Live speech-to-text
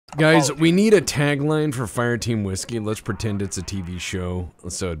Guys, we need a tagline for Fireteam Whiskey. Let's pretend it's a TV show.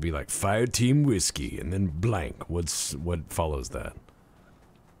 So it'd be like Fireteam Whiskey and then blank. What follows that?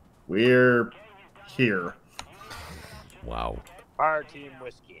 We're here. Wow. Fireteam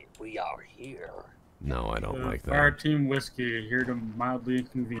Whiskey, we are here. No, I don't like that. Fireteam Whiskey, here to mildly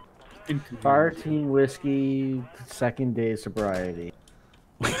inconvenience. Fireteam Whiskey, second day sobriety.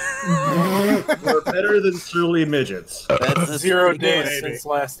 We're better than surly midgets. That's 0 days since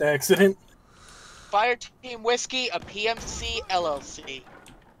last accident. Fireteam Whiskey, a PMC LLC.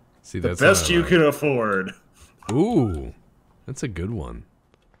 See, The that's best you can afford. Ooh, that's a good one.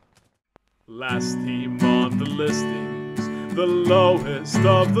 Last team on the listings, the lowest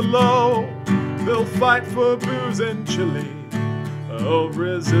of the low. They'll fight for booze and chili, oh,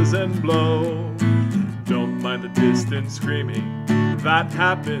 rizzes and blow. Don't mind the distant screaming, that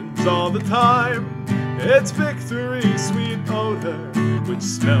happens all the time. It's victory's sweet odor, which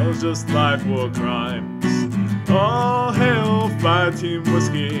smells just like war crimes. All hail Fireteam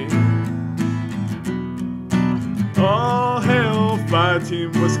Whiskey. All hail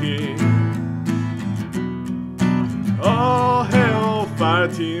Fireteam Whiskey. All hail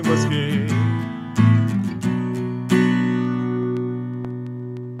Fireteam Whiskey.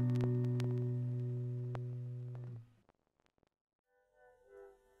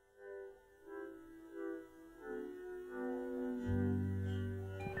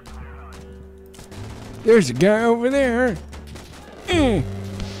 There's a guy over there.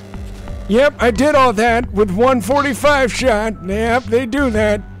 Yep, I did all that with 145 shot. Yep, they do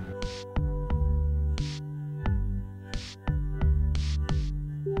that.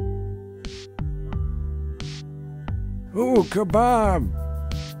 Ooh, kebab.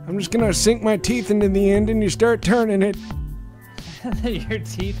 I'm just gonna sink my teeth into the end and you start turning it. Your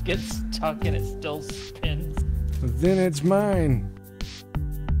teeth get stuck and it still spins. Then it's mine.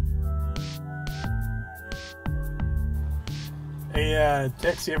 Hey,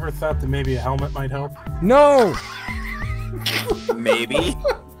 Dex, you ever thought that maybe a helmet might help? No! Maybe.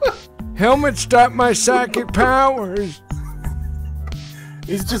 Helmet stop my psychic powers.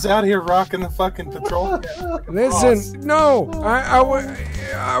 He's just out here rocking the fucking patrol. Listen, no, I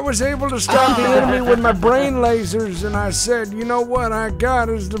was able to stop the enemy with my brain lasers, and I said, you know what I got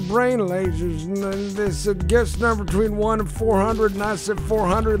is the brain lasers, and then they said, guess number between 1 and 400, and I said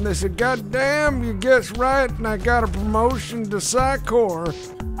 400, and they said, God damn, you guessed right, and I got a promotion to Psychor.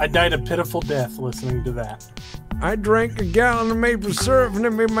 I died a pitiful death listening to that. I drank a gallon of maple syrup, and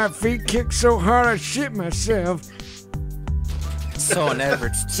it made my feet kick so hard I shit myself. So on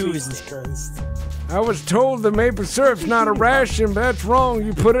average, Jesus Christ. I was told the maple syrup's not a ration, but that's wrong.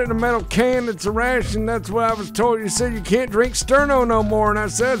 You put it in a metal can, it's a ration. That's what I was told. You said you can't drink Sterno no more, and I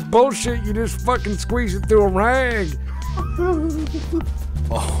said, that's bullshit. You just fucking squeeze it through a rag.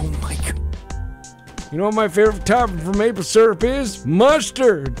 Oh my God. You know what my favorite topping for maple syrup is?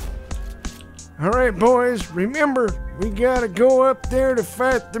 Mustard. All right, boys, remember, we gotta go up there to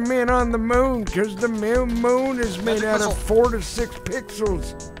fight the men on the moon, because the moon is made out of 4 to 6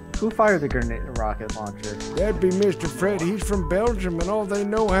 pixels. Who fired the grenade rocket launcher? That'd be Mr. Fred. He's from Belgium, and all they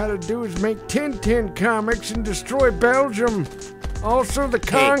know how to do is make Tintin comics and destroy Belgium. Also the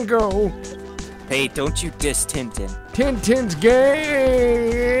Congo. Hey, don't you diss Tintin. Tintin's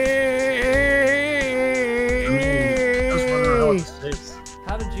gay.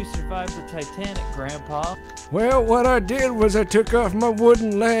 How did you survive the Titanic, Grandpa? Well, what I did was I took off my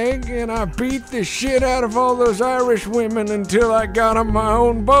wooden leg and I beat the shit out of all those Irish women until I got on my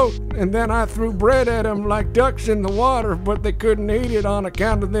own boat. And then I threw bread at them like ducks in the water, but they couldn't eat it on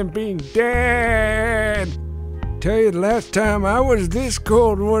account of them being dead. Tell you, the last time I was this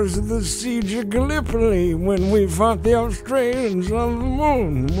cold was the siege of Gallipoli when we fought the Australians on the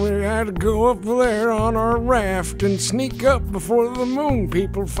moon. We had to go up there on our raft and sneak up before the moon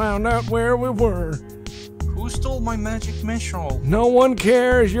people found out where we were. Who stole my magic missile? No one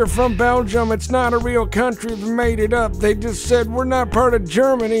cares. You're from Belgium. It's not a real country. They made it up. They just said we're not part of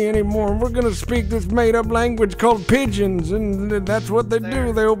Germany anymore. We're gonna speak this made-up language called pigeons, and that's what they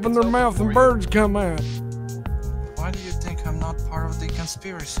do. They open their mouth and birds come out. Why do you think I'm not part of the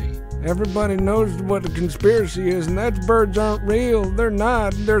conspiracy? Everybody knows what the conspiracy is, and that's birds aren't real. They're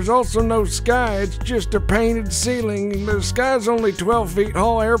not. There's also no sky. It's just a painted ceiling. The sky's only 12 feet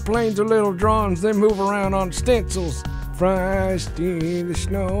tall. Airplanes are little drawings. They move around on stencils. Frosty the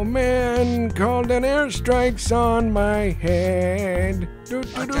snowman called in airstrikes on my head.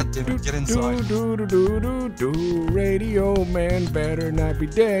 I can't even get inside. Radio man better not be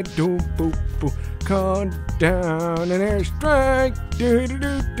dead. Do boop boop. Called down an airstrike. Do do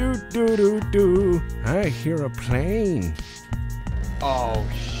do do do do do. I hear a plane. Oh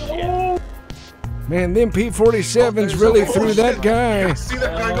shit. Man, them P-47s really threw that guy. See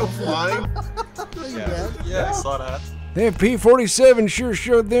that guy go flying? Yeah, I saw that. Them P-47 sure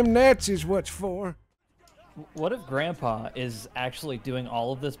showed them Nazis what's for. What if Grandpa is actually doing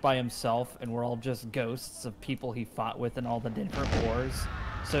all of this by himself and we're all just ghosts of people he fought with in all the different wars?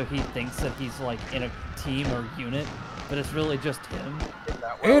 So he thinks that he's like in a team or unit, but it's really just him.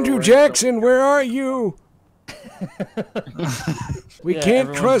 Andrew Jackson, where are you? We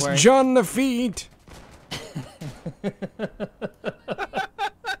can't trust John Lafitte.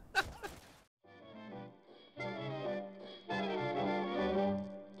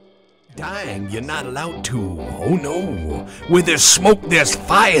 Dang, you're not allowed to. Oh no. Where there's smoke, there's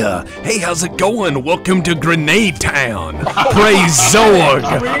fire. Hey, how's it going? Welcome to Grenade Town. Praise Zorg.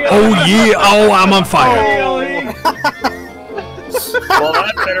 Oh yeah. Oh, I'm on fire. Well,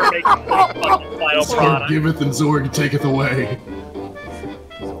 that better make the final Zorg product. giveth and Zorg taketh away.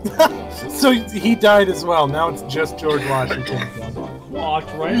 So he died as well. Now it's just George Washington.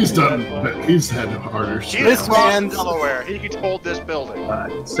 Walked right He's into done. that fucking- He's had harder. This man's Delaware. He could hold this building.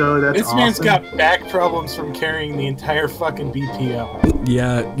 So that's This man's awesome. got back problems from carrying the entire fucking BPL.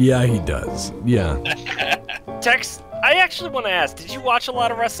 Yeah, he does. Yeah. Tex, I actually want to ask, did you watch a lot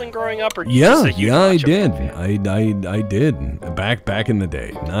of wrestling growing up, or did you Yeah, just say you yeah, I watch it? did. I did. Back in the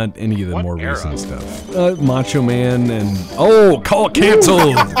day. Not any of the more recent stuff. Macho Man and call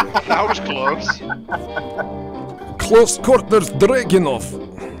canceled. That was close. Close quarters Dragunov.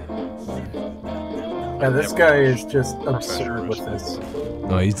 Yeah, this guy is just absurd with this.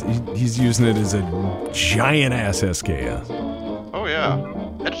 No, he's using it as a giant ass SKS. Oh yeah,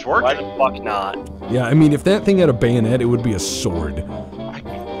 it's Why working. the fuck not? Yeah, I mean, if that thing had a bayonet, it would be a sword. Did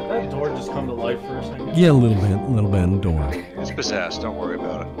that door just come to life for a second? Yeah, a little bit. Don't worry. It's possessed. Don't worry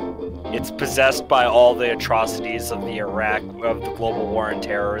about it. It's possessed by all the atrocities of the Iraq, of the global war on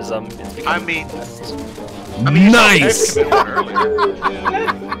terrorism. It's become possessed. Nice. That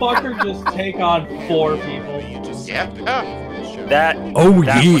fucker just take on 4 people. Yeah. That was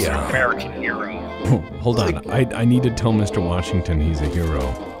an American hero. Hold on. I need to tell Mr. Washington he's a hero.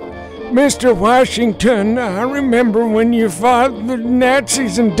 Mr. Washington, I remember when you fought the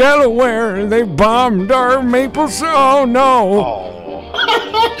Nazis in Delaware and they bombed our maple syrup. Oh no!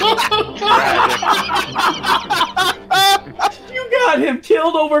 You got him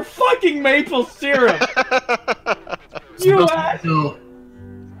killed over fucking maple syrup. You ass.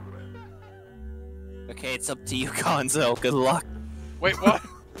 Okay, it's up to you, Gonzo. Good luck. Wait, what?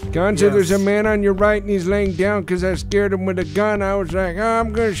 Gonzo, there's a man on your right and he's laying down because I scared him with a gun. I was like, oh,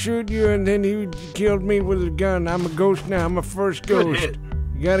 I'm gonna shoot you, and then he killed me with a gun. I'm a ghost now. I'm a first ghost.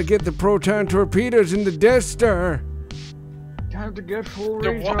 You gotta get the proton torpedoes in the Death Star. Time to get full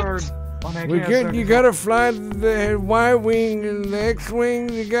The recharge. You gotta fly the Y-wing and the X-wing.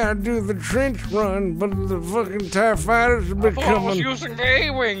 You gotta do the trench run, but the fucking TIE fighters have been coming. using the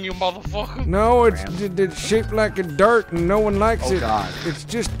A-wing, you motherfucker. No, it's shaped like a dart, and no one likes it. God. It's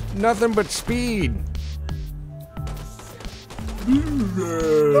just nothing but speed.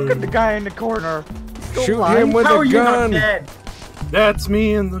 Look at the guy in the corner. Still Shoot alive. him with How a are you not gun. dead? That's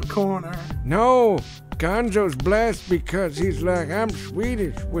me in the corner. No, Gonzo's blessed because he's like, I'm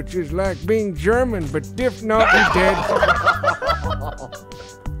Swedish, which is like being German, but he's dead.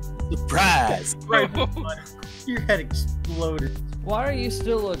 Surprise! Right. Your head exploded. Why are you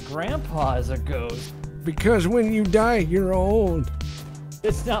still a grandpa as a ghost? Because when you die, you're old.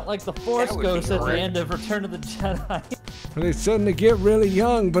 It's not like the Force That would Ghost be at the great. end of Return of the Jedi. They suddenly get really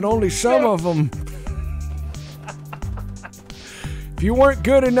young, but only some of them. If you weren't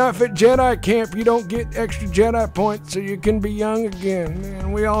good enough at Jedi camp, you don't get extra Jedi points, so you can be young again.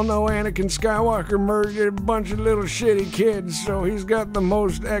 And we all know Anakin Skywalker murdered a bunch of little shitty kids, so he's got the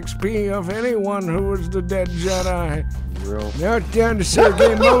most XP of anyone who was the dead Jedi. Now it's down to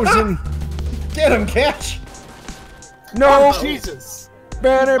Sergei Mosin. Get him, Catch! No! Jesus!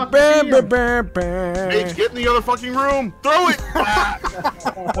 Mage, Mage, get in the other fucking room! Throw it!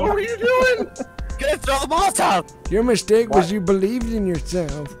 What were you doing? Gonna throw the Molotov! your mistake was you believed in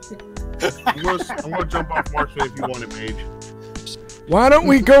yourself. I'm gonna jump off marksman if you want it, Mage. Why don't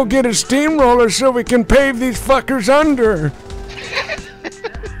we go get a steamroller so we can pave these fuckers under?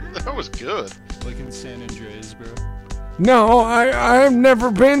 That was good. Like in San Andreas, bro. No, I've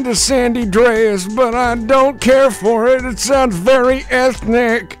never been to San Andreas, but I don't care for it. It sounds very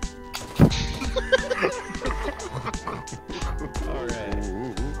ethnic.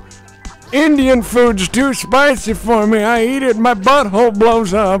 Indian food's too spicy for me. I eat it, my butthole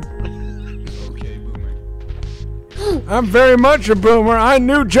blows up. Okay, boomer. I'm very much a boomer. I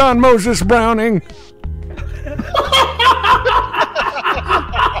knew John Moses Browning.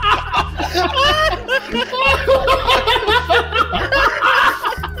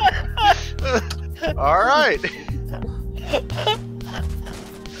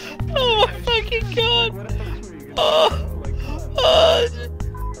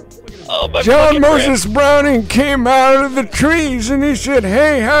 John Moses Browning came out of the trees and he said,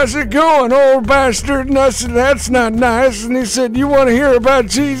 "Hey, how's it going, old bastard?" And I said, "That's not nice." And he said, "You want to hear about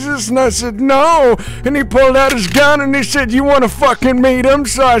Jesus?" And I said, "No." And he pulled out his gun and he said, "You want to fucking meet him?"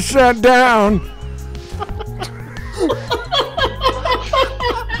 So I sat down.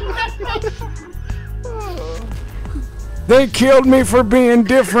 They killed me for being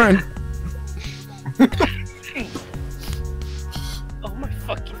different. Oh my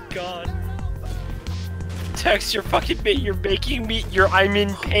fucking god. Tex, you're making me, I'm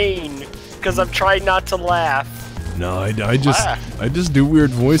in pain. Because I'm trying not to laugh. No, I just do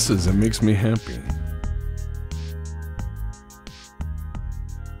weird voices. It makes me happy.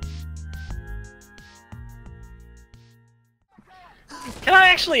 Can I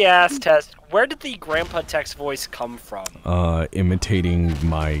actually ask, Tess, where did the Grandpa Tex voice come from? Imitating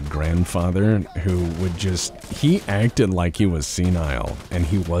my grandfather, who would he acted like he was senile, and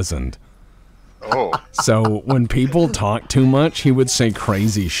he wasn't. Oh. So when people talked too much, he would say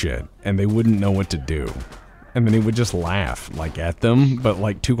crazy shit, and they wouldn't know what to do. And then he would just laugh, like, at them, but,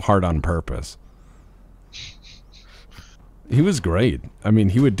 like, too hard on purpose. He was great. I mean,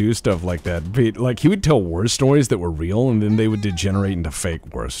 he would do stuff like that. Like, he would tell war stories that were real, and then they would degenerate into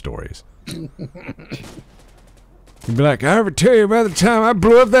fake war stories. He'd be like, "I ever tell you about the time I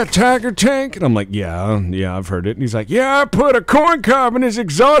blew up that Tiger tank?" And I'm like, yeah, I've heard it. And he's like, "Yeah, I put a corn cob in his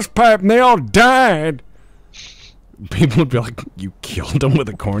exhaust pipe and they all died." People would be like, "You killed him with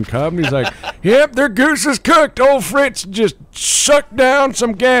a corn cob?" And he's like, "Yep, their goose is cooked. Old Fritz just sucked down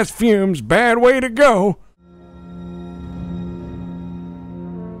some gas fumes. Bad way to go."